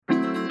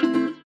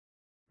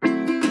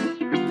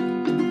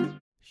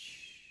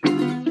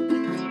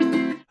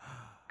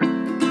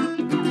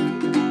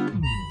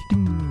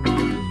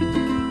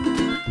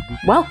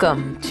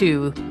Welcome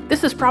to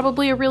This Is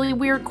Probably a Really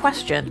Weird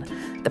Question,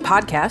 the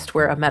podcast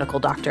where a medical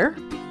doctor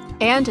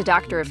and a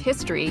doctor of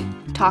history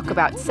talk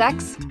about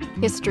sex,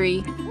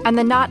 history, and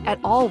the not at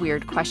all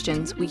weird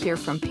questions we hear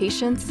from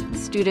patients,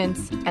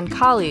 students, and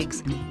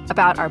colleagues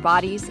about our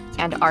bodies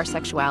and our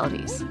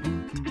sexualities.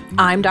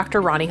 I'm Dr.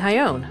 Ronnie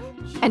Hayone.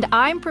 And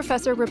I'm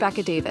Professor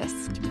Rebecca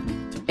Davis.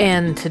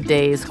 And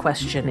today's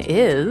question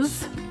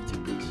is,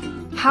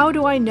 how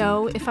do I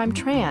know if I'm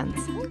trans?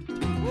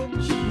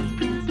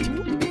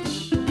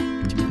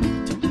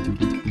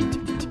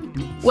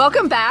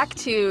 Welcome back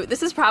to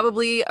This Is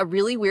Probably a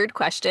Really Weird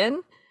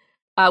Question.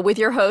 With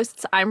your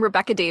hosts, I'm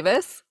Rebecca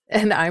Davis.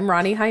 And I'm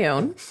Ronnie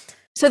Hayone.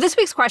 So this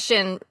week's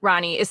question,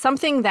 Ronnie, is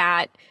something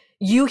that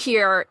you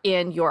hear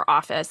in your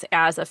office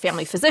as a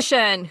family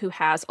physician who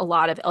has a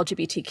lot of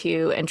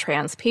LGBTQ and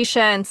trans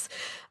patients.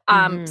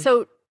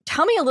 So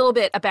tell me a little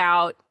bit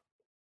about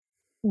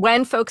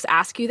when folks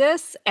ask you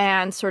this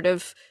and sort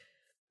of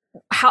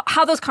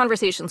how those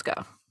conversations go.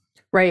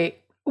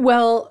 Right.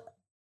 Well,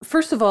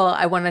 first of all,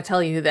 I want to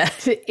tell you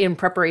that in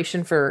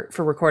preparation for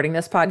recording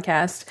this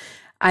podcast,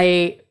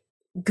 I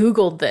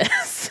Googled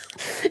this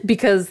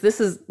because this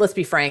is, let's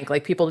be frank,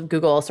 like people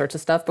Google all sorts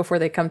of stuff before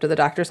they come to the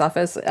doctor's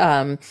office.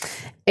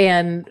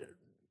 And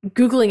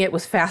Googling it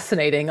was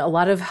fascinating. A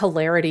lot of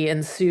hilarity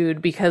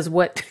ensued because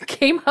what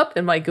came up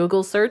in my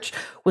Google search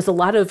was a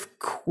lot of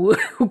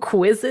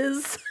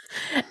quizzes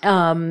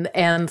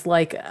and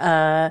like,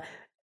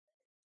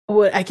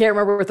 I can't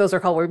remember what those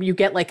are called, where you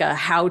get like a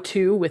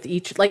how-to with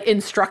each, like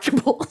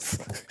instructables,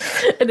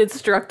 an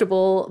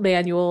instructable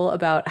manual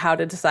about how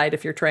to decide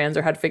if you're trans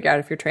or how to figure out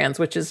if you're trans,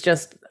 which is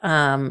just,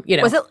 Was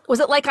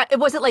it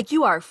like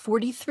you are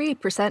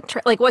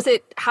 43% like,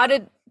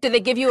 did they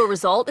give you a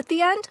result at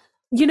the end?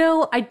 You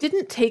know, I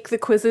didn't take the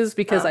quizzes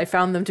because I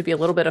found them to be a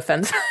little bit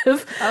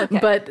offensive,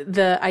 but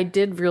I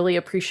did really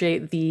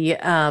appreciate the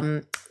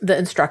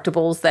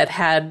instructables that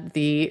had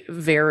the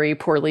very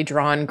poorly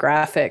drawn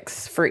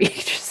graphics for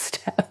each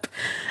step.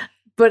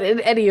 But in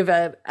any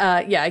event,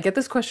 I get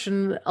this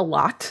question a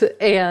lot.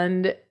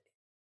 And,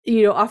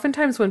 you know,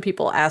 oftentimes when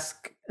people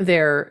ask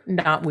their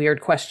not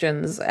weird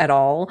questions at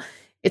all,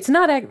 it's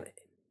not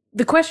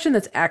the question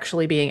that's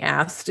actually being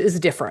asked is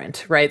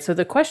different, right? So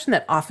the question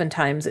that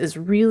oftentimes is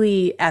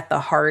really at the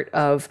heart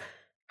of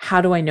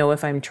how do I know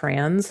if I'm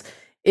trans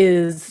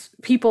is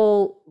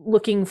people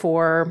looking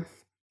for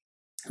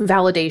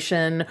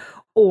validation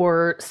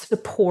or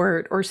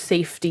support or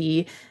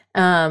safety.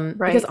 Right.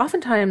 Because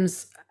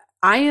oftentimes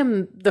I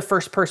am the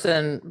first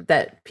person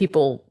that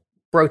people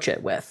broach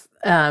it with.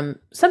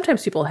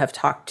 Sometimes people have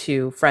talked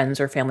to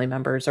friends or family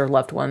members or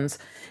loved ones,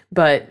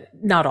 but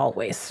not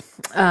always.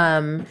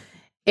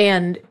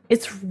 And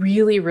it's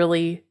really,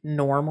 really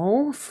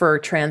normal for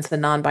trans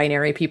and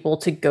non-binary people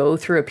to go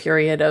through a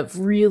period of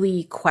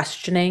really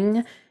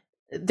questioning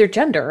their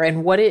gender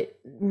and what it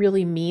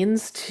really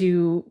means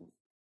to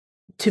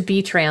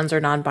be trans or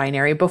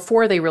non-binary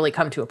before they really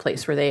come to a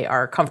place where they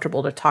are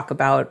comfortable to talk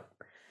about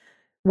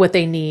what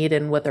they need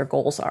and what their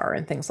goals are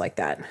and things like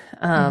that.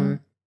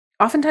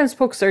 Oftentimes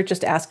folks are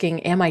just asking,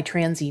 am I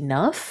trans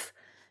enough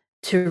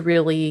to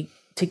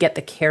get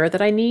the care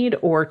that I need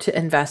or to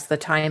invest the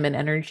time and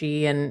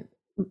energy and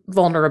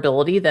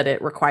vulnerability that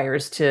it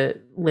requires to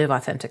live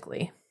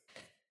authentically?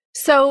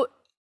 So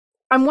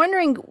I'm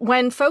wondering,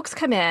 when folks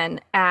come in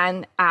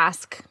and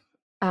ask,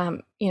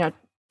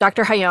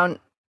 Dr. Hayone,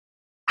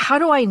 how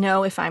do I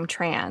know if I'm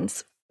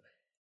trans?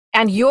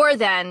 And you're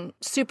then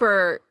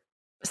super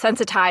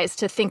sensitized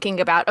to thinking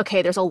about,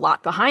 okay, there's a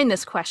lot behind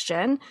this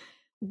question.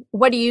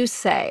 What do you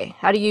say?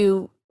 How do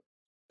you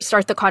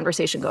start the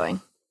conversation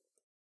going?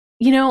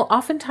 You know,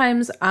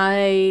 oftentimes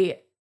I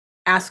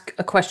ask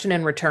a question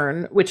in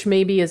return, which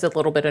maybe is a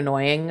little bit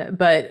annoying,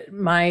 but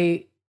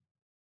I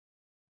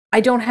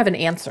don't have an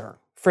answer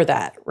for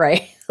that,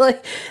 right?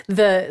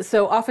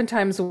 So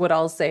oftentimes what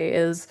I'll say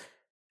is,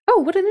 oh,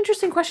 what an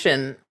interesting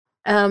question.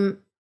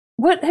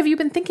 What have you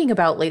been thinking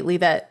about lately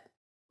that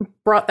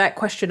brought that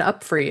question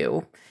up for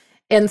you?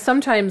 And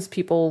sometimes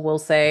people will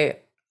say,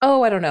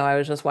 oh, I don't know, I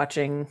was just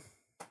watching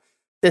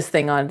this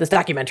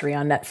documentary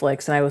on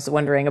Netflix and I was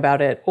wondering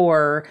about it.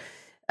 Or,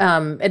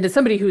 and it's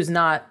somebody who's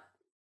not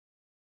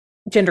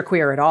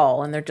genderqueer at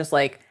all. And they're just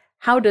like,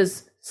 how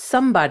does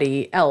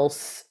somebody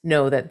else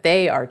know that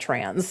they are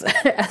trans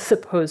as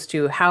opposed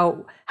to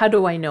how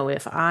do I know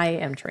if I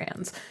am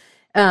trans?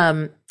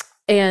 And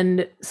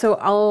so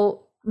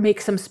I'll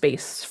make some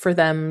space for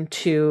them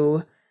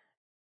to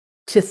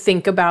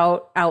think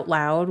about out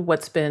loud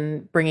what's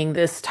been bringing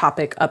this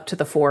topic up to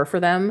the fore for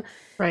them.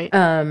 Right.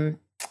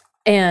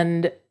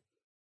 And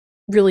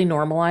really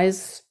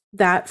normalize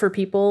that for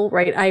people,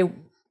 right?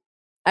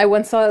 I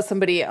once saw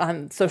somebody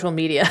on social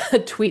media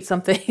tweet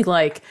something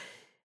like,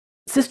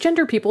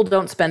 cisgender people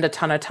don't spend a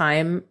ton of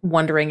time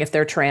wondering if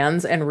they're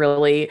trans and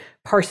really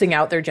parsing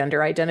out their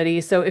gender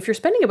identity. So if you're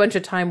spending a bunch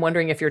of time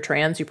wondering if you're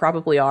trans, you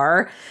probably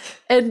are.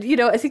 And, you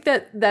know, I think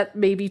that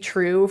may be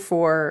true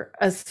for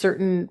a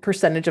certain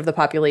percentage of the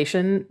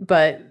population,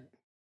 but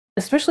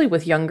especially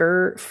with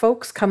younger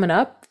folks coming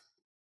up,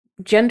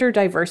 gender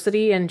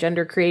diversity and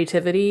gender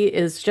creativity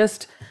is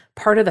just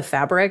part of the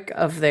fabric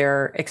of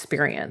their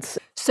experience.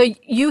 So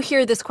you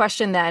hear this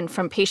question then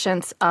from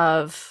patients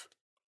of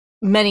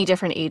many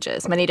different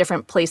ages, many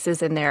different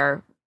places in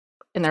their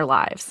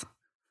lives.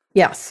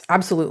 Yes,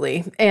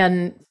 absolutely.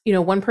 And,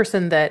 one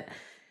person that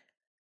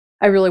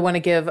I really want to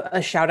give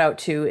a shout out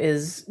to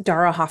is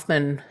Dara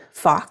Hoffman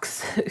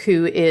Fox,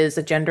 who is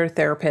a gender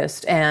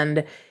therapist,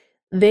 and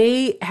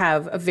they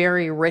have a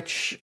very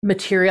rich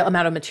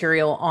amount of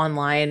material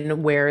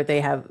online where they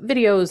have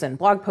videos and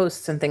blog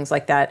posts and things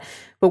like that.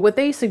 But what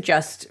they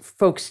suggest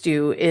folks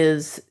do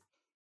is,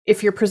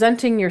 if you're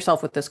presenting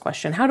yourself with this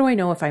question, how do I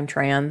know if I'm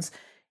trans?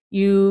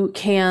 You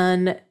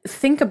can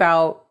think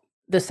about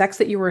the sex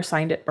that you were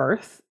assigned at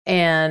birth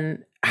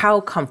and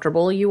how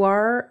comfortable you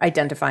are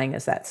identifying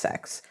as that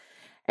sex.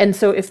 And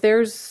so if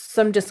there's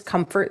some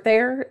discomfort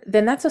there,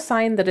 then that's a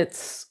sign that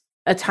it's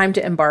a time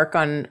to embark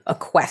on a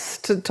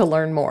quest to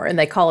learn more. And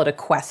they call it a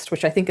quest,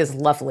 which I think is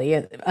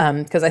lovely,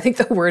 because I think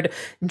the word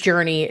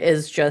journey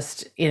is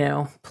just,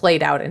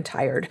 played out and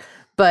tired.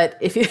 But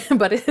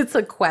it's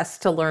a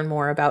quest to learn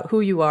more about who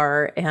you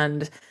are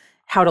and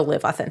how to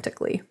live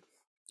authentically.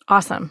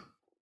 Awesome.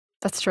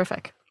 That's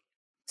terrific.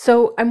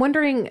 So I'm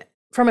wondering,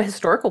 from a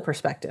historical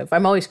perspective,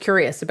 I'm always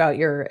curious about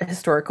your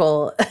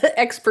historical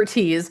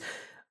expertise.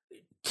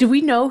 Do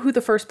we know who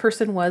the first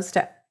person was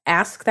to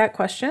ask that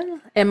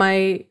question? Am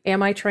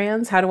I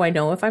trans? How do I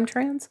know if I'm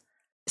trans?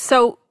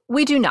 So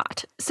we do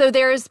not.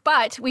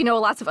 But we know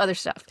lots of other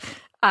stuff,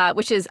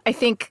 which is, I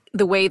think,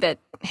 the way that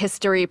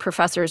history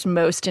professors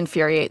most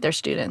infuriate their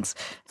students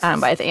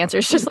by the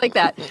answers just like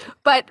that.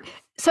 But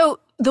so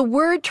the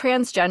word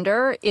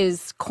transgender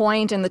is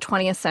coined in the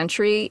 20th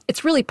century.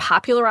 It's really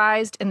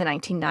popularized in the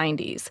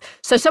 1990s.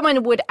 So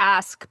someone could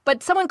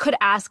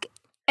ask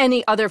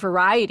any other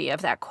variety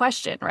of that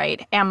question,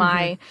 right? Am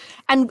I?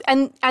 And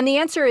the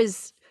answer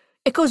is,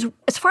 it goes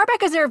as far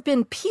back as there have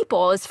been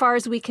people, as far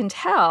as we can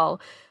tell,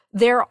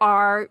 there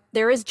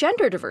is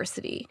gender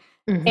diversity.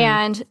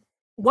 And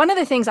one of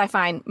the things I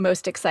find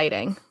most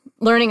exciting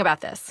learning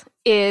about this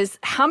is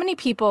how many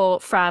people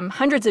from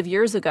hundreds of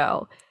years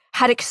ago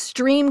had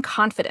extreme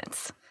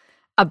confidence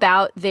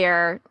about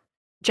their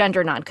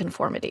gender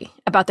nonconformity,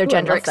 about their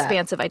gender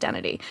expansive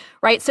identity,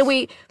 right? So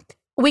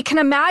we can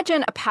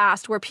imagine a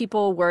past where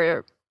people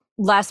were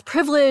less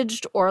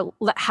privileged or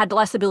had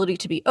less ability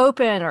to be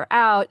open or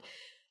out.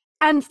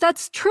 And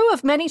that's true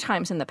of many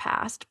times in the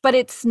past, but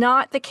it's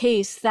not the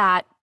case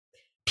that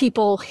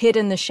people hid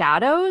in the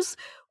shadows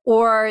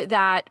or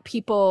that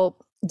people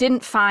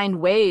didn't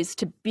find ways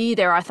to be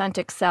their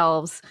authentic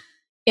selves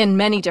in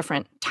many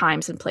different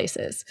times and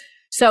places.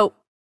 So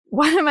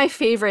one of my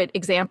favorite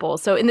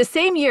examples, so in the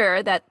same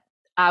year that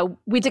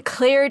we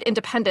declared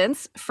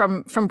independence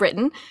from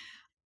Britain,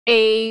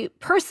 a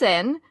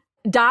person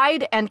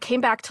died and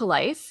came back to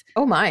life.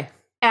 Oh my.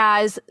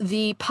 As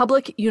the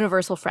public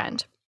universal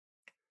friend.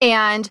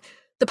 And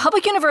the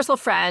public universal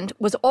friend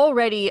was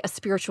already a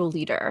spiritual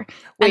leader.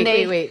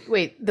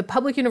 Wait. The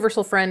public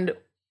universal friend,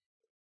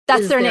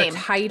 that's their name.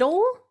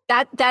 Title?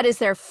 That is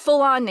their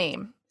full-on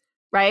name,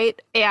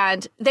 right?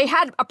 And they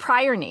had a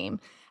prior name.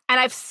 And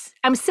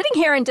I'm sitting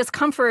here in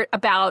discomfort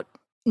about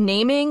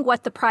naming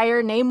what the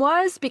prior name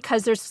was,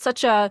 because there's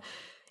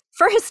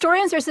for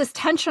historians, there's this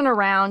tension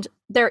around,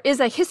 there is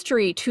a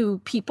history to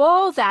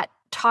people that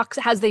talks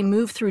as they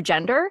move through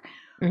gender,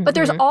 but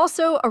there's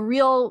also a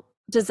real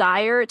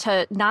desire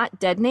to not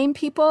dead name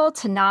people,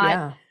 to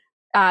not,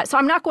 so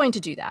I'm not going to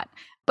do that.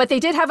 But they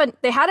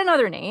had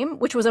another name,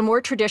 which was a more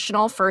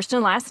traditional first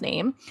and last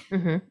name.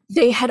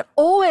 They had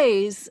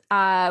always,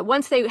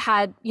 once they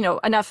had,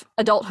 enough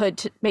adulthood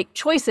to make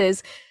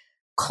choices,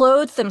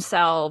 clothed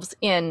themselves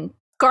in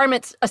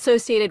garments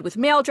associated with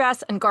male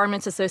dress and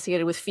garments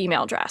associated with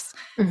female dress.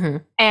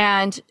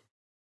 And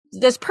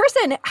this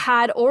person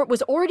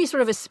was already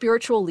sort of a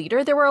spiritual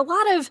leader.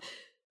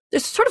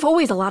 There's sort of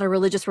always a lot of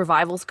religious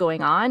revivals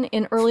going on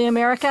in early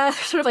America,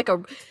 sort of like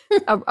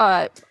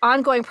a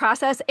ongoing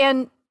process.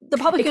 And the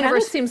public universe,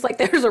 kind of seems like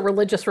there's a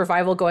religious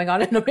revival going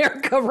on in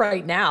America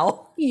right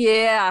now.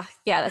 Yeah,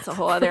 that's a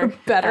whole other for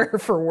better or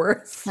for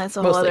worse. That's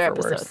a whole other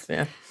episode.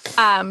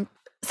 Yeah.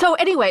 So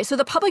anyway,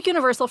 the public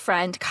universal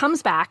friend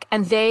comes back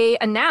and they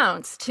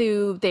announce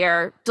to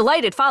their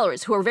delighted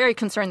followers, who are very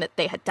concerned that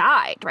they had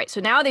died, right? So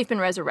now they've been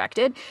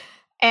resurrected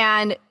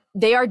and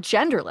they are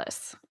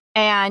genderless.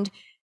 And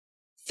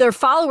their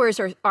followers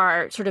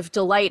are sort of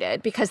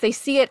delighted because they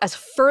see it as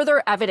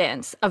further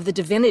evidence of the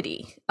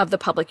divinity of the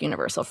public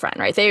universal friend,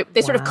 right?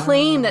 They sort of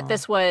claim that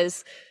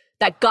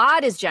that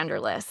God is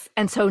genderless.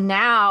 And so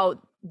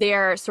now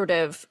their sort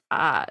of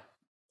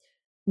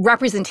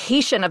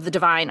representation of the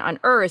divine on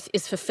earth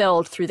is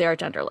fulfilled through their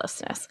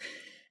genderlessness.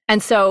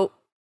 And so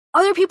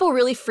other people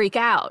really freak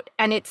out.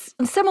 And it's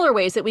in similar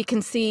ways that we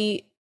can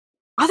see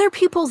other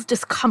people's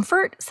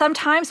discomfort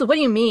sometimes. So what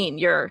do you mean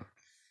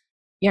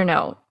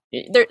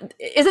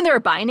isn't there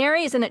a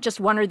binary? Isn't it just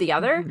one or the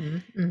other?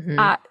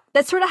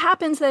 that sort of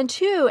happens then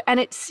too. And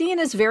it's seen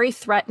as very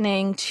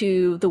threatening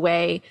to the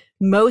way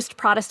most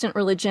Protestant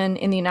religion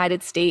in the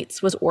United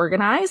States was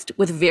organized,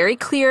 with very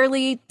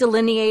clearly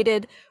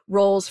delineated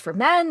roles for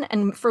men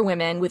and for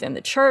women within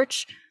the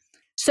church.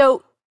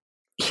 So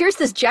here's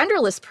this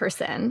genderless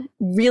person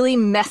really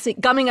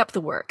gumming up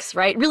the works,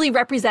 right? Really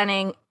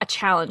representing a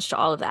challenge to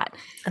all of that.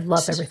 I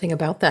love everything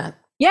about that.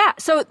 Yeah.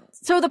 So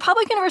the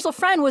Public Universal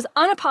Friend was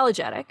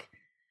unapologetic,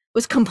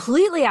 was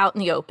completely out in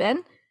the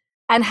open,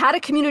 and had a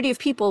community of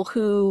people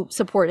who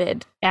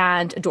supported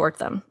and adored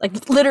them,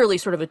 like literally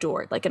sort of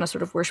adored, like in a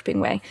sort of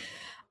worshiping way.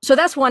 So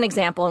that's one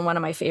example and one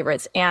of my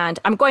favorites. And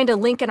I'm going to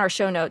link in our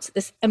show notes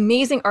this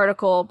amazing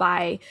article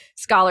by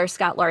scholar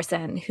Scott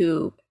Larson,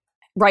 who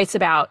writes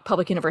about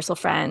Public Universal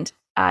Friend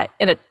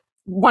in a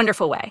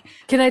wonderful way.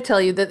 Can I tell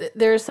you that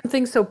there's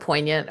something so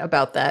poignant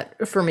about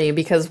that for me?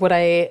 Because what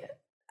I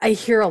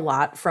hear a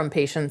lot from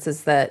patients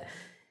is that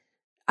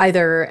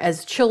either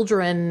as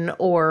children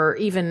or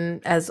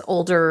even as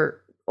older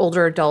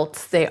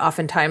adults, they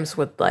oftentimes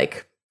would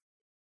like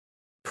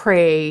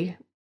pray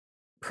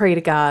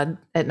to God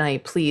at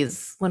night,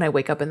 please, when I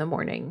wake up in the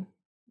morning,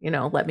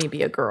 let me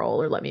be a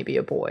girl or let me be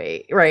a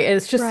boy, right? And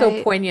it's just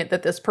so poignant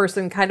that this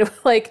person kind of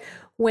like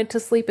went to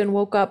sleep and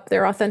woke up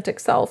their authentic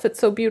self. It's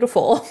so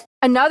beautiful.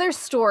 Another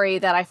story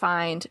that I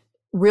find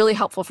really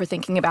helpful for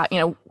thinking about,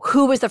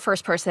 who was the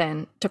first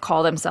person to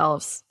call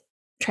themselves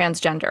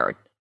transgender?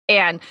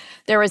 And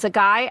there was a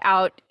guy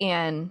out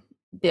in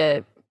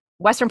the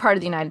western part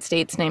of the United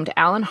States named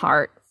Alan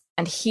Hart,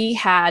 and he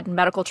had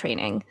medical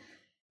training,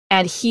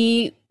 and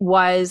he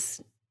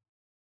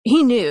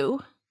knew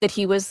that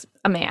he was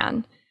a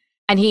man,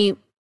 and he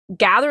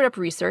gathered up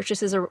research.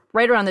 This is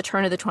right around the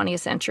turn of the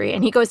 20th century,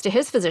 and he goes to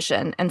his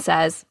physician and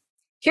says,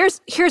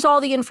 here's all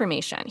the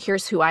information.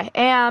 Here's who I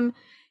am.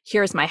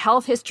 Here's my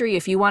health history.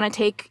 If you want to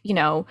take,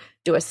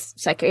 do a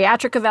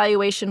psychiatric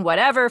evaluation,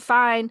 whatever,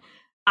 fine.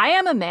 I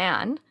am a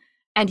man,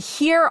 and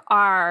here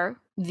are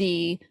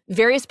the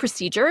various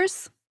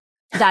procedures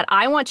that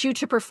I want you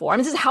to perform.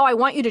 This is how I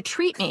want you to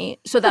treat me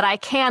so that I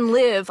can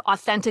live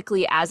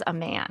authentically as a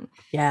man.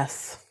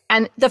 Yes.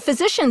 And the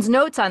physician's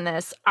notes on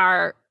this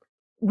are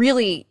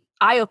really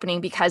eye-opening,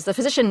 because the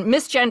physician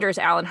misgenders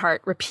Alan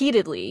Hart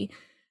repeatedly,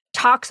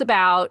 talks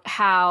about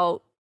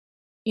how,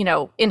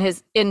 in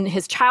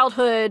his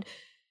childhood,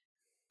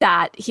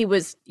 that he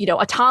was,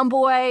 a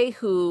tomboy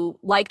who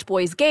liked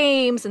boys'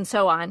 games and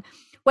so on.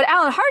 What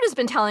Alan Hart has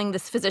been telling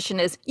this physician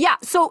is,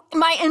 so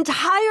my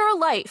entire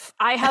life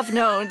I have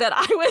known that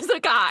I was a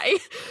guy.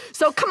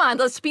 So come on,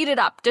 let's speed it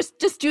up. Just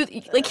do,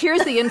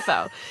 here's the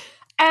info.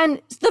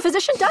 And the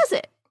physician does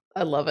it.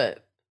 I love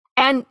it.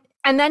 And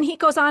then he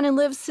goes on and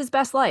lives his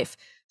best life.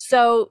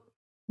 So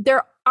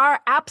there are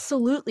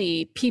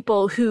absolutely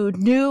people who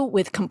knew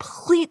with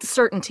complete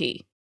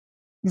certainty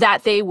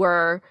that they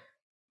were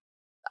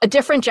a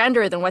different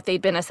gender than what they'd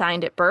been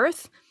assigned at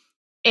birth.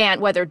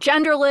 And whether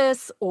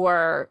genderless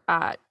or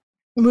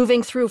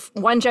moving through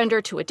one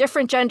gender to a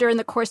different gender in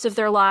the course of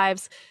their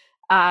lives,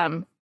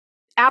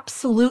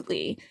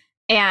 absolutely.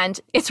 And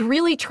it's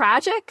really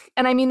tragic.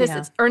 And I mean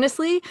this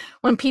earnestly,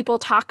 when people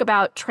talk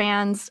about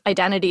trans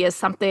identity as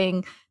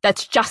something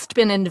that's just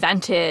been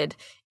invented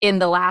in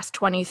the last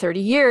 20, 30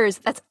 years,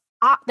 that's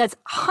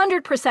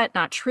 100%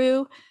 not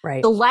true.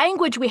 Right. The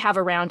language we have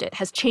around it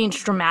has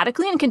changed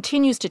dramatically and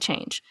continues to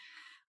change.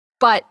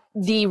 But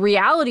the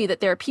reality that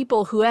there are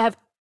people who have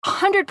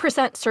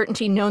 100%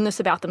 certainty known this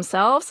about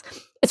themselves,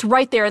 it's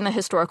right there in the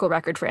historical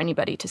record for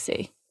anybody to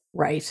see.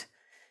 Right.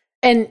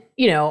 And,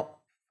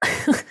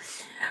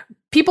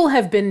 people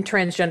have been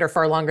transgender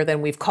far longer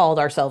than we've called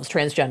ourselves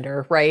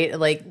transgender, right?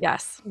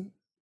 Yes.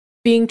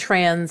 Being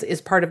trans is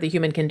part of the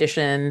human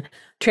condition.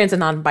 Trans and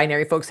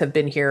non-binary folks have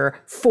been here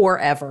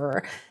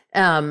forever.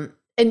 And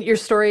your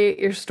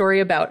story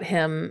about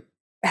him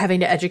having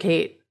to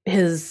educate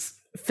his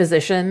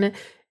physician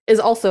is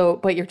also,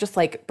 but you're just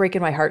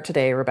breaking my heart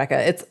today,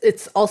 Rebecca.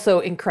 It's also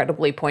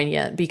incredibly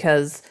poignant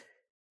because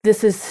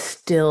this is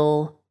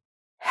still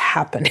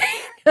happening,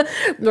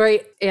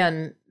 right?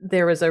 And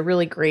there was a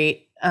really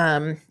great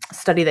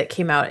study that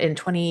came out in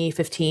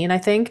 2015, I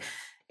think.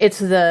 It's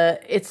the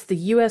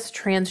U.S.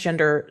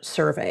 Transgender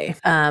Survey,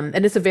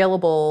 and it's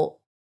available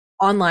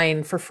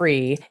online for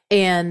free.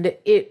 And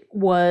it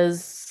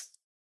was,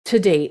 to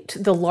date,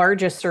 the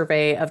largest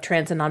survey of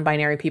trans and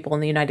non-binary people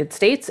in the United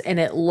States. And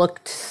it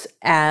looked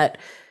at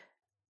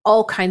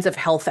all kinds of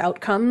health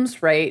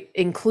outcomes, right?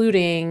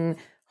 Including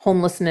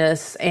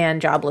homelessness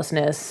and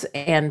joblessness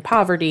and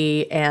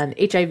poverty and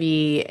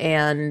HIV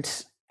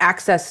and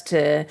access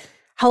to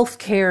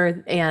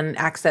healthcare and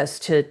access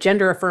to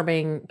gender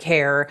affirming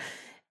care.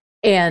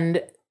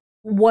 And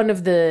one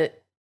of the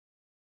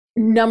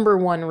number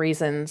one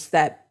reasons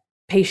that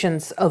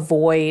patients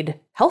avoid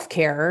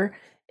healthcare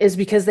is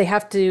because they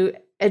have to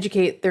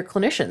educate their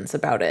clinicians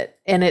about it.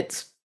 And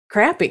it's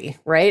crappy,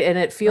 right? And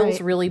it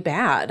feels really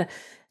bad.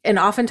 And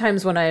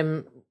oftentimes when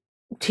I'm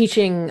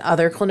teaching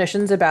other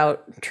clinicians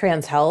about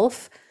trans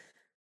health,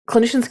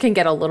 clinicians can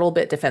get a little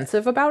bit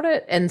defensive about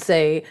it and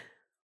say,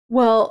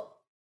 well,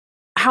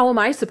 how am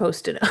I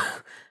supposed to know?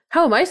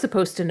 how am I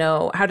supposed to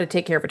know how to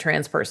take care of a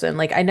trans person?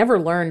 Like, I never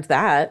learned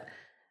that.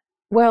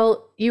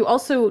 Well, you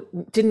also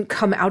didn't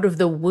come out of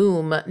the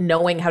womb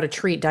knowing how to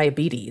treat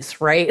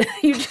diabetes, right?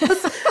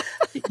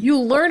 You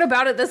learn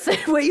about it the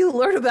same way you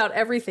learn about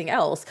everything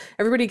else.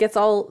 Everybody gets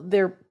all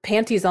their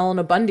panties all in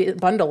a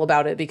bundle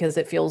about it because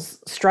it feels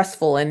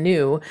stressful and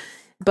new,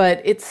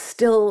 but it's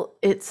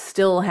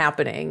still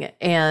happening,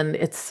 and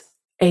it's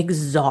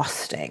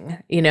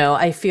exhausting.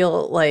 I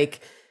feel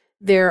like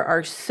there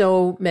are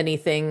so many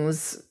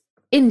things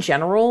in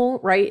general,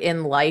 right,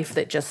 in life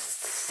that just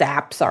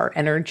saps our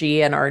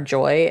energy and our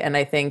joy. And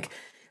I think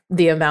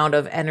the amount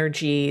of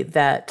energy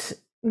that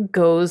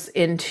goes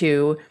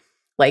into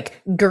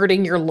like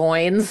girding your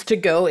loins to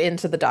go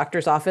into the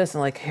doctor's office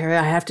and like, here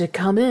I have to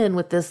come in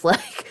with this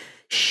like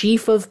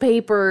sheaf of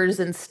papers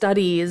and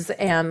studies,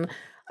 and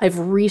I've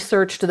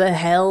researched the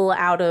hell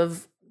out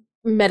of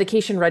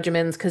medication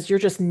regimens because you're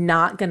just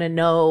not going to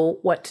know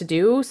what to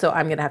do. So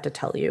I'm going to have to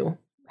tell you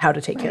how to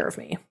take care of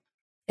me.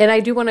 And I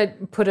do want to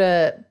put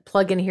a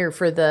plug in here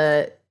for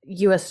the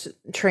US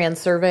Trans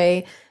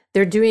Survey.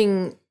 They're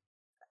doing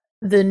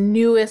the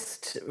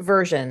newest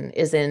version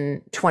is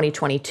in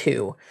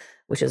 2022,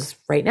 which is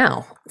right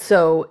now.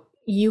 So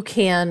you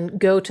can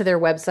go to their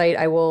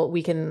website.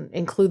 We can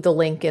include the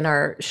link in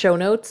our show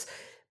notes,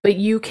 but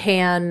you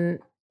can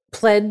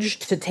pledge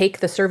to take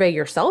the survey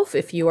yourself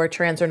if you are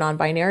trans or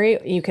non-binary.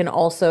 You can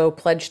also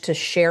pledge to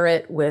share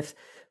it with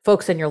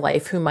folks in your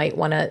life who might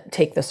want to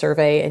take the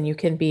survey, and you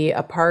can be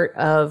a part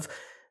of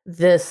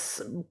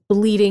this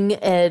bleeding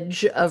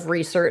edge of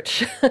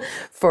research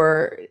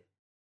for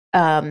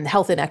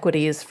health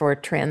inequities for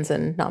trans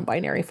and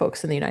non-binary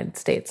folks in the United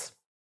States.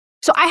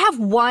 So I have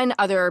one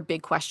other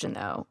big question,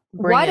 though.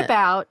 What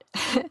about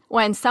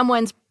when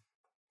someone's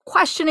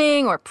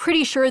questioning or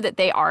pretty sure that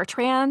they are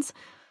trans,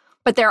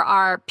 but there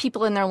are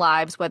people in their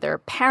lives, whether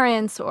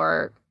parents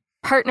or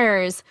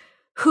partners,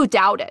 who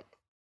doubt it?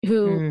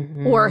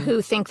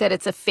 Who think that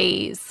it's a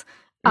phase.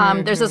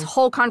 There's this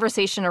whole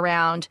conversation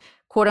around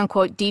quote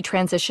unquote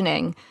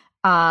detransitioning,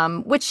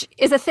 which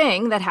is a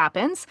thing that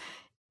happens.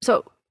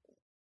 So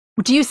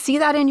do you see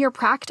that in your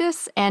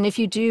practice? And if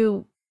you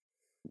do,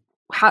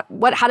 how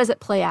does it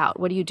play out?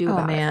 What do you do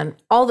about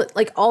it?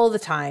 All the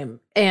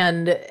time.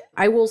 And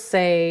I will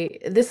say,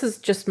 this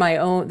is my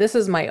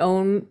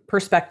own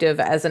perspective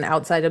as an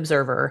outside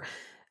observer.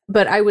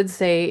 But I would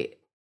say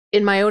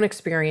in my own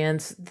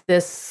experience,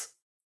 this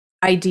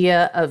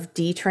idea of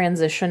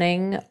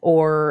detransitioning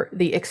or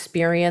the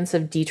experience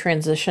of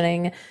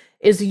detransitioning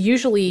is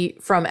usually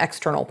from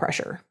external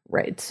pressure,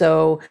 right?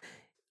 So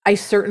I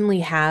certainly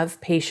have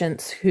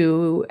patients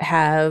who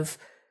have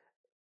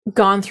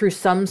gone through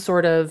some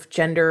sort of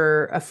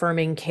gender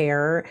affirming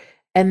care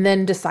and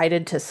then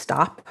decided to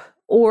stop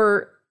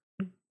or,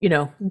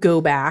 go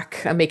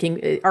back.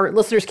 Our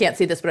listeners can't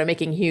see this, but I'm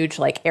making huge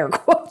like air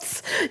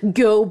quotes,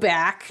 go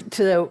back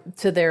to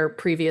their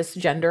previous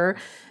gender.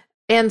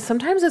 And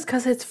sometimes it's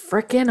because it's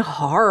freaking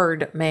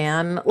hard,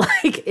 man.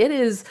 Like it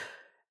is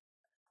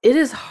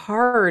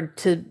hard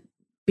to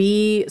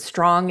be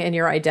strong in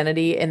your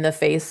identity in the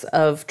face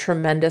of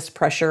tremendous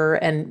pressure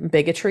and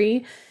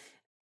bigotry.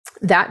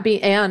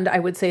 And I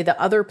would say the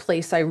other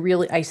place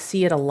I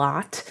see it a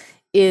lot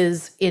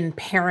is in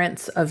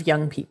parents of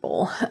young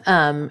people.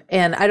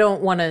 And I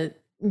don't want to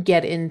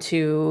get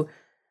into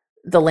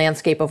the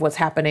landscape of what's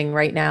happening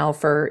right now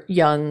for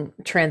young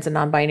trans and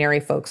non-binary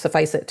folks.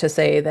 Suffice it to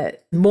say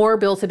that more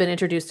bills have been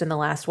introduced in the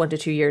last 1 to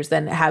 2 years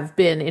than have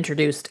been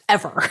introduced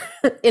ever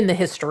in the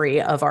history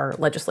of our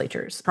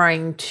legislatures,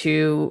 trying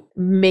to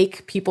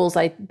make people's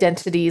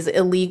identities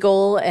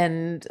illegal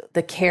and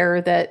the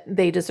care that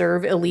they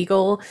deserve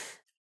illegal.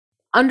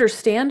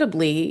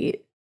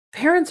 Understandably,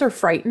 parents are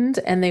frightened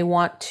and they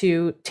want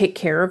to take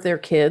care of their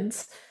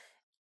kids.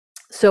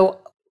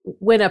 So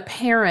when a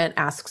parent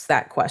asks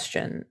that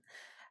question,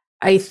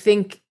 I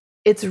think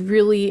it's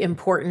really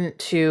important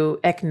to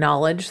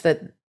acknowledge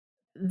that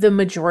the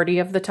majority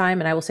of the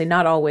time, and I will say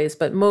not always,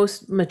 but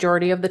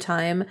majority of the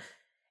time,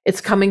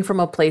 it's coming from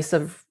a place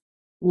of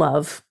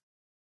love.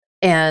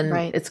 And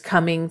It's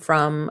coming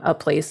from a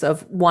place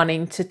of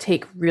wanting to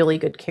take really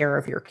good care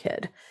of your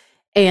kid.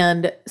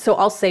 And so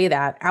I'll say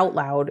that out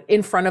loud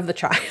in front of the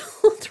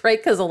child, right?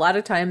 Because a lot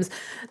of times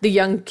the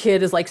young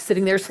kid is like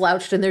sitting there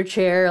slouched in their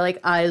chair, like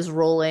eyes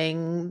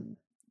rolling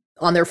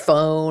on their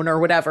phone or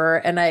whatever.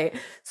 And I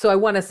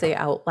want to say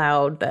out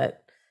loud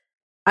that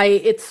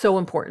it's so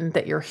important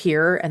that you're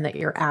here and that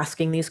you're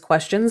asking these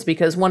questions,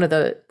 because one of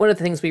the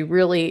things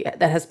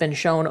that has been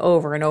shown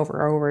over and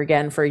over and over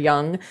again for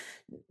young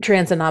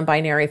trans and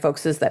non-binary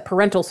folks is that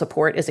parental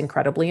support is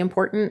incredibly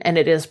important, and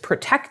it is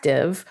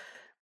protective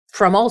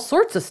from all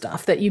sorts of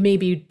stuff that you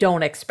maybe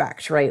don't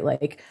expect, right?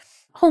 Like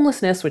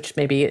homelessness, which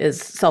maybe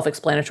is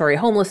self-explanatory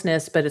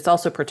homelessness, but it's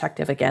also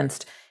protective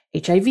against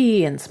HIV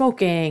and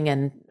smoking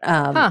and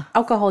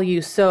alcohol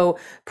use. So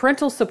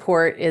parental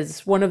support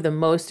is one of the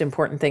most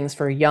important things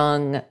for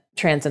young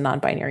trans and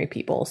non-binary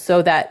people.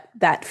 So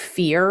that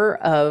fear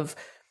of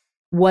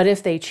what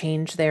if they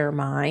change their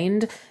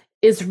mind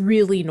is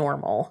really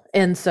normal.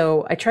 And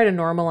so I try to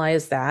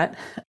normalize that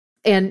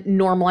and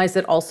normalize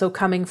it also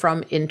coming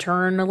from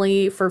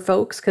internally for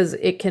folks, because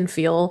it can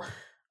feel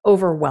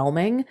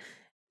overwhelming.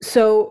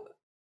 So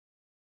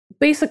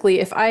basically,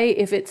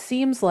 if it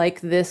seems like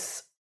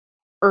this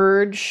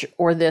urge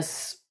or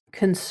this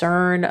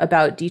concern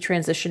about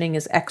detransitioning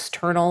is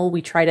external,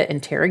 we try to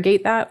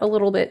interrogate that a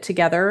little bit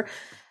together.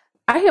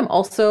 I am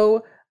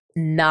also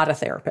not a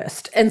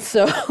therapist. And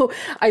so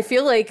I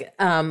feel like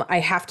I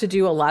have to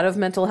do a lot of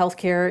mental health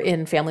care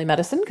in family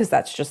medicine because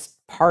that's just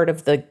part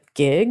of the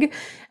gig.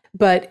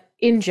 But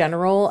in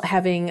general,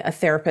 having a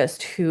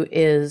therapist who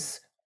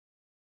is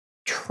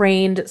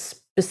trained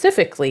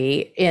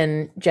specifically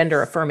in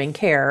gender affirming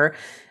care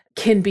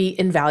can be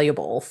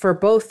invaluable for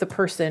both the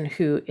person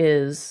who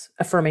is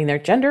affirming their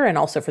gender and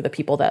also for the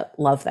people that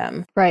love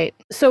them. Right.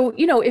 So,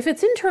 if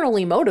it's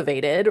internally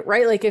motivated,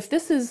 right? Like if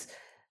this is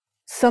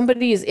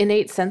somebody's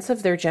innate sense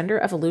of their gender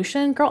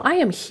evolution, girl, I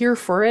am here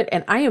for it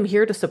and I am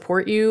here to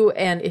support you.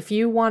 And if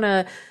you want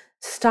to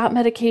stop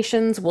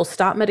medications, we'll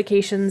stop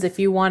medications.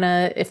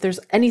 If there's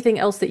anything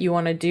else that you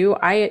want to do,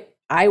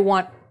 I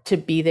want to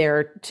be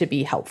there to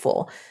be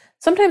helpful.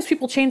 Sometimes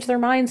people change their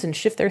minds and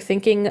shift their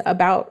thinking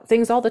about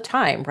things all the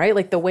time, right?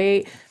 Like the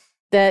way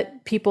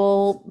that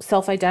people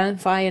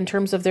self-identify in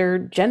terms of their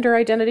gender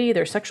identity,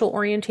 their sexual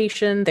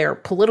orientation, their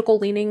political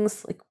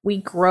leanings, like we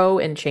grow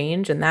and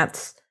change, and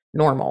that's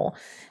normal.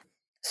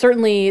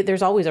 Certainly,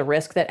 there's always a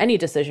risk that any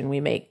decision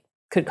we make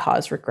could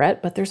cause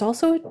regret, but there's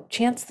also a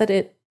chance that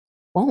it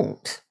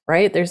won't,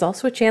 right? There's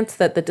also a chance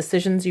that the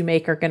decisions you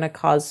make are going to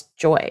cause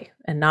joy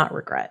and not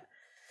regret.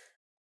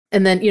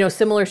 And then,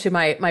 similar to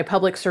my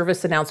public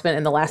service announcement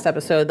in the last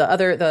episode,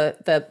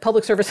 the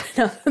public service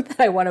announcement that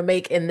I want to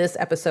make in this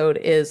episode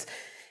is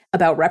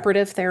about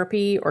reparative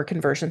therapy or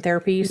conversion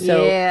therapy.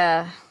 So,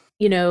 yeah.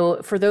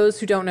 For those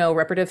who don't know,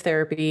 reparative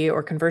therapy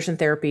or conversion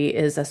therapy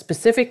is a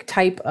specific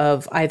type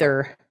of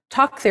either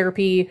talk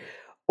therapy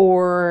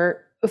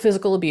or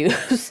physical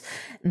abuse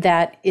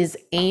that is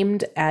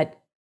aimed at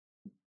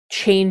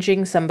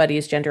changing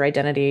somebody's gender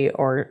identity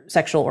or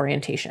sexual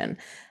orientation.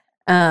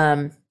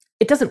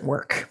 It doesn't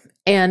work.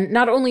 And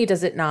not only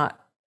does it not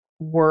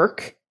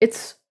work,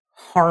 it's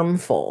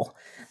harmful.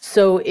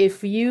 So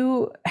if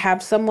you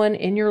have someone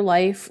in your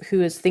life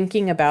who is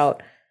thinking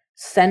about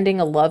sending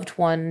a loved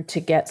one to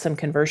get some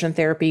conversion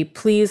therapy,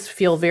 please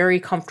feel very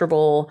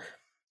comfortable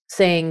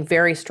saying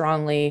very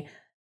strongly,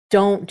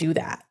 don't do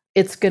that.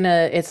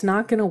 It's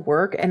not gonna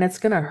work, and it's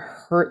gonna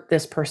hurt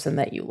this person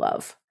that you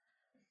love.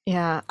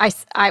 Yeah.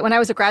 I when I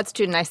was a grad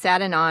student, I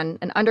sat in on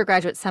an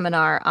undergraduate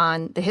seminar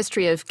on the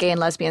history of gay and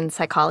lesbian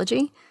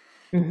psychology.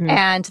 Mm-hmm.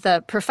 And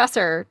the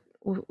professor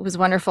was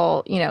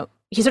wonderful.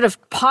 He sort of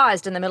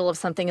paused in the middle of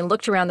something and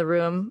looked around the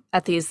room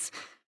at these,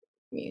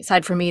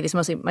 aside from me, these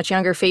mostly much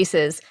younger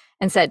faces,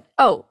 and said,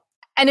 oh,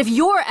 and if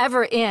you're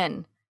ever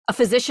in a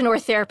physician or a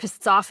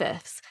therapist's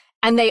office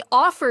and they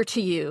offer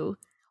to you,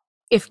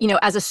 if,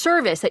 as a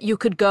service that you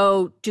could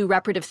go do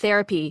reparative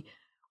therapy,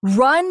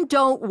 run,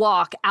 don't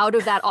walk out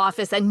of that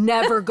office and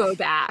never go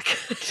back.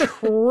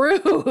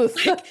 Truth.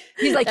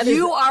 He's like,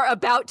 you are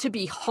about to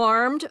be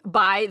harmed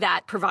by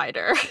that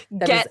provider.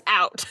 Get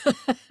out.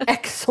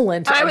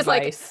 Excellent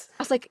advice.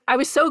 I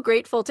was so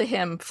grateful to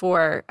him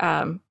for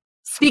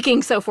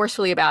speaking so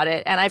forcefully about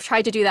it. And I've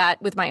tried to do that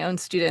with my own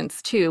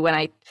students too. When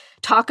I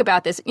talk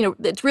about this,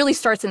 it really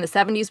starts in the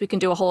 70s. We can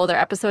do a whole other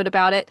episode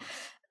about it.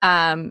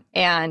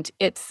 And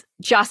it's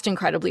just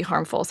incredibly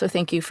harmful. So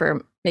thank you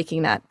for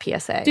making that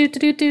PSA.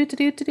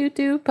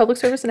 Public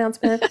service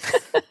announcement.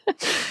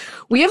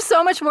 We have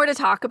so much more to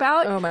talk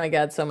about. Oh my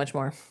God, so much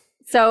more.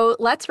 So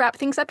let's wrap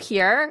things up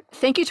here.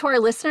 Thank you to our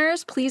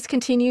listeners. Please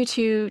continue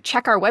to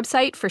check our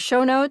website for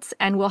show notes,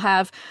 and we'll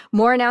have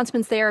more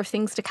announcements there of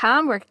things to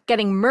come. We're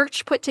getting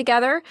merch put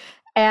together,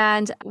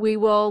 and we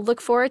will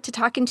look forward to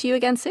talking to you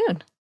again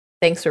soon.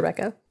 Thanks,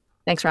 Rebecca.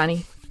 Thanks,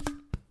 Ronnie.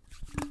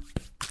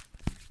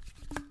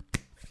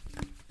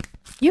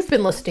 You've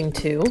been listening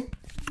to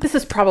This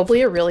Is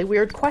Probably a Really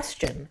Weird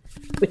Question,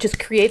 which is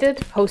created,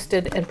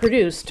 hosted, and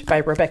produced by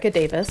Rebecca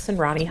Davis and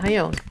Ronnie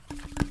Hayone.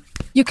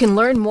 You can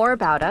learn more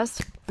about us,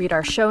 read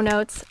our show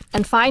notes,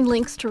 and find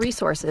links to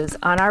resources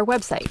on our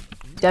website,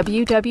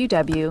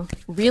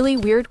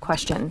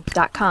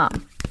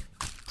 www.reallyweirdquestion.com.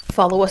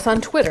 Follow us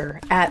on Twitter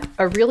at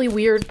A Really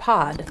Weird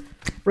Pod.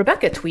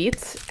 Rebecca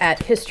tweets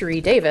at History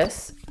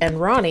Davis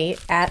and Ronnie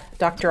at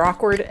Dr.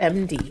 Awkward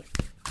MD.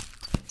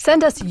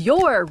 Send us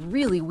your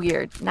really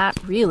weird, not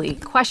really,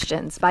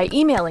 questions by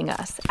emailing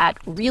us at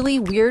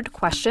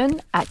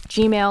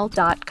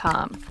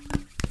reallyweirdquestion@gmail.com.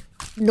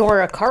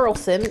 Nora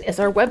Carlson is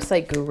our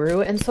website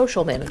guru and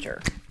social manager.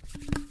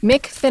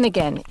 Mick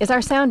Finnegan is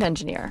our sound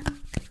engineer.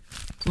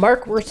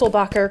 Mark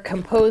Wurzelbacher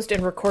composed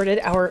and recorded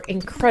our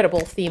incredible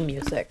theme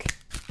music.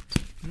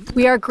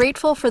 We are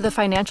grateful for the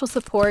financial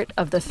support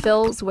of the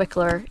Phil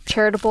Zwickler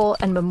Charitable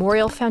and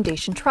Memorial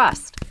Foundation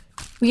Trust.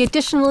 We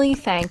additionally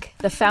thank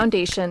the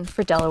Foundation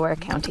for Delaware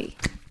County.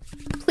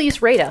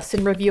 Please rate us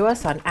and review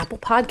us on Apple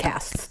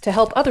Podcasts to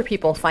help other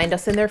people find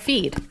us in their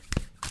feed.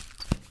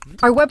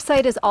 Our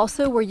website is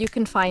also where you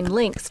can find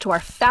links to our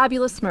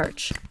fabulous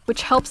merch,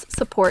 which helps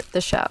support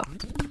the show.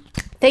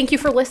 Thank you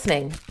for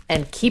listening,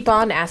 and keep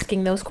on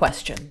asking those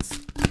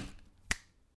questions.